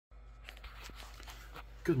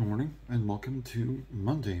Good morning and welcome to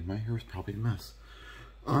Monday. My hair is probably a mess.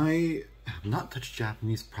 I have not touched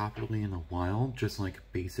Japanese properly in a while, just like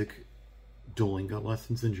basic Duolingo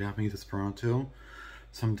lessons in Japanese Esperanto.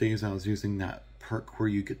 Some days I was using that perk where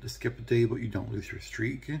you get to skip a day but you don't lose your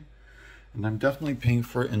streak. And I'm definitely paying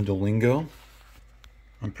for it in Duolingo.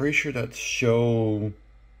 I'm pretty sure that's Shogoto.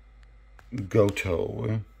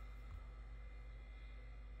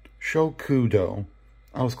 Shokudo.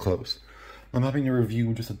 I was close. I'm having to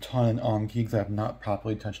review just a ton on Anki because I have not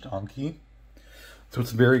properly touched Anki. So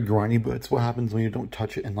it's very grindy, but it's what happens when you don't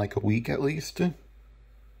touch it in like a week at least.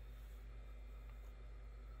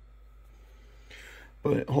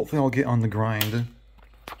 But hopefully I'll get on the grind.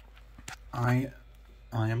 I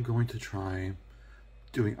am going to try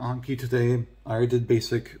doing Anki today. I already did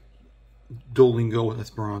basic Duolingo with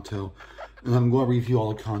Esperanto. And I'm going to review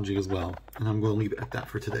all the kanji as well. And I'm going to leave it at that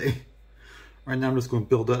for today. Right now I'm just going to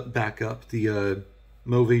build back up the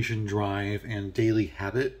motivation, drive, and daily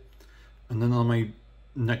habit. And then on my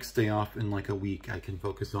next day off in like a week, I can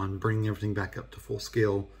focus on bringing everything back up to full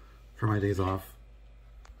scale for my days off.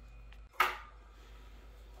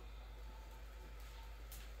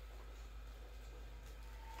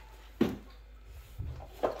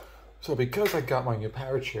 So because I got my new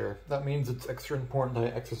power chair, that means it's extra important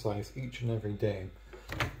that I exercise each and every day.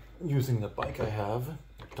 Using the bike I have,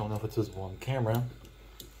 don't know if it's visible on camera,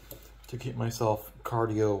 to keep myself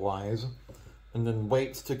cardio-wise, and then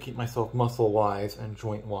weights to keep myself muscle-wise and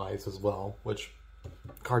joint-wise as well, which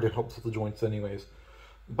cardio helps with the joints anyways.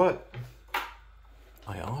 But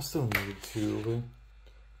I also need to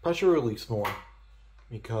pressure release more,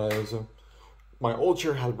 because my old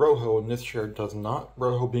chair had Roho and this chair does not.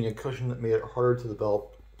 Roho being a cushion that made it harder to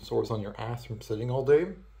develop sores on your ass from sitting all day.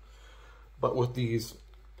 But with these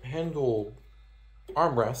handle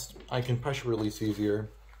armrest, I can pressure release easier.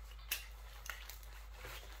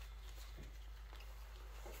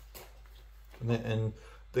 And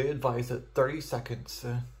they advise that 30 seconds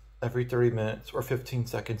every 30 minutes or 15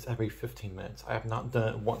 seconds every 15 minutes. I have not done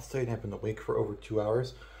it once today and I've been awake for over 2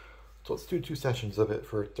 hours. So let's do 2 sessions of it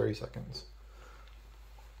for 30 seconds.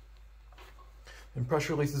 And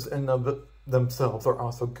pressure releases in of themselves are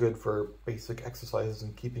also good for basic exercises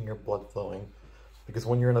and keeping your blood flowing. Because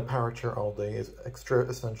when you're in a power chair all day, it's extra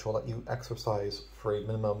essential that you exercise for a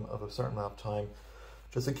minimum of a certain amount of time,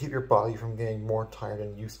 just to keep your body from getting more tired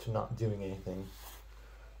and used to not doing anything.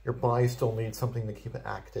 Your body still needs something to keep it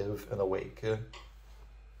active and awake.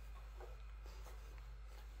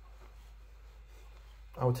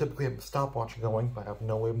 I would typically have a stopwatch going, but I have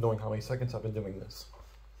no way of knowing how many seconds I've been doing this.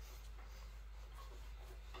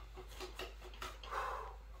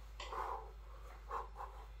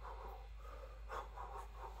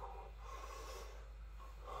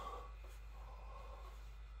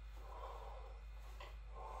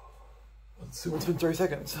 So it's been 30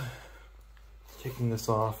 seconds. Taking this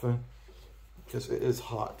off because it is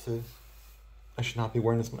hot. I should not be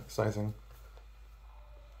wearing this when exercising.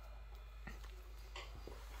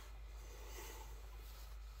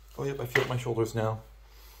 Oh yep, I feel my shoulders now.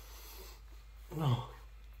 No.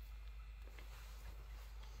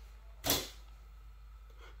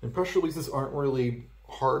 And pressure releases aren't really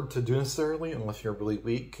hard to do necessarily unless you're really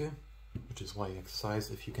weak, which is why you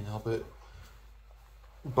exercise if you can help it.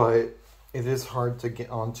 But it is hard to get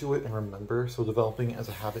onto it and remember, so developing it as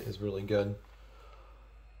a habit is really good.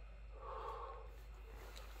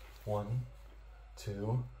 1,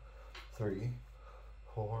 2, 3,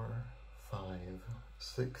 4, 5,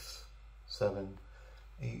 6, 7,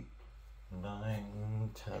 8, 9,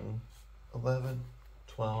 10, 11,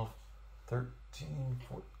 12, 13,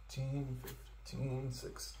 14, 15,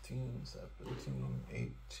 16, 17,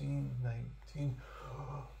 18, 19,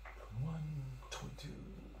 21, 22,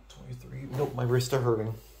 23. Nope, my wrists are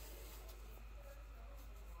hurting.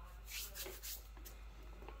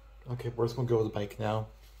 Okay, we're just gonna go to the bike now.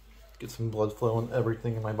 Get some blood flow and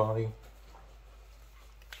everything in my body.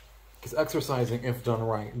 Because exercising, if done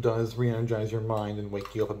right, does re-energize your mind and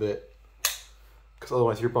wake you up a bit. Because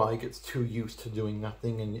otherwise your body gets too used to doing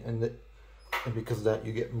nothing, and because of that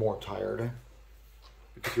you get more tired.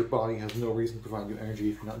 Because your body has no reason to provide you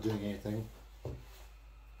energy if you're not doing anything.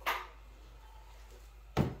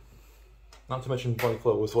 Not to mention blood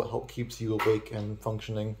flow is what keeps you awake and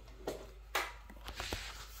functioning.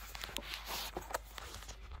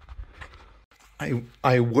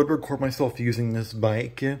 I would record myself using this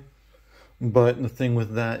bike, but the thing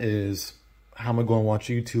with that is, how am I going to watch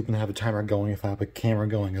YouTube and have a timer going if I have a camera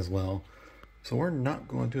going as well? So we're not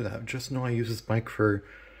going to do that. Just know I use this bike for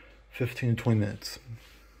 15 to 20 minutes.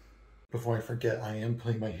 Before I forget, I am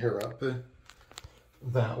putting my hair up.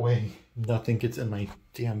 That way, nothing gets in my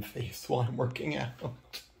damn face while I'm working out.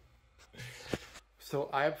 So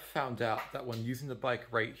I've found out that when using the bike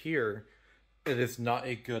right here, it is not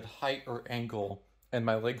a good height or angle, and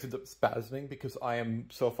my legs end up spasming because I am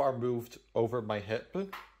so far moved over my hip.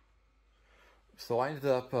 So I ended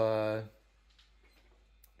up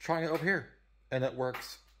trying it over here, and it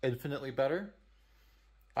works infinitely better.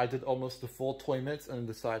 I did almost the full 20 minutes and then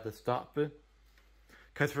decided to stop.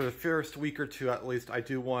 Because for the first week or two at least, I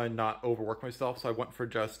do want to not overwork myself, so I went for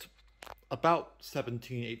just about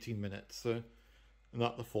 17, 18 minutes,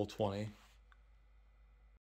 not the full 20.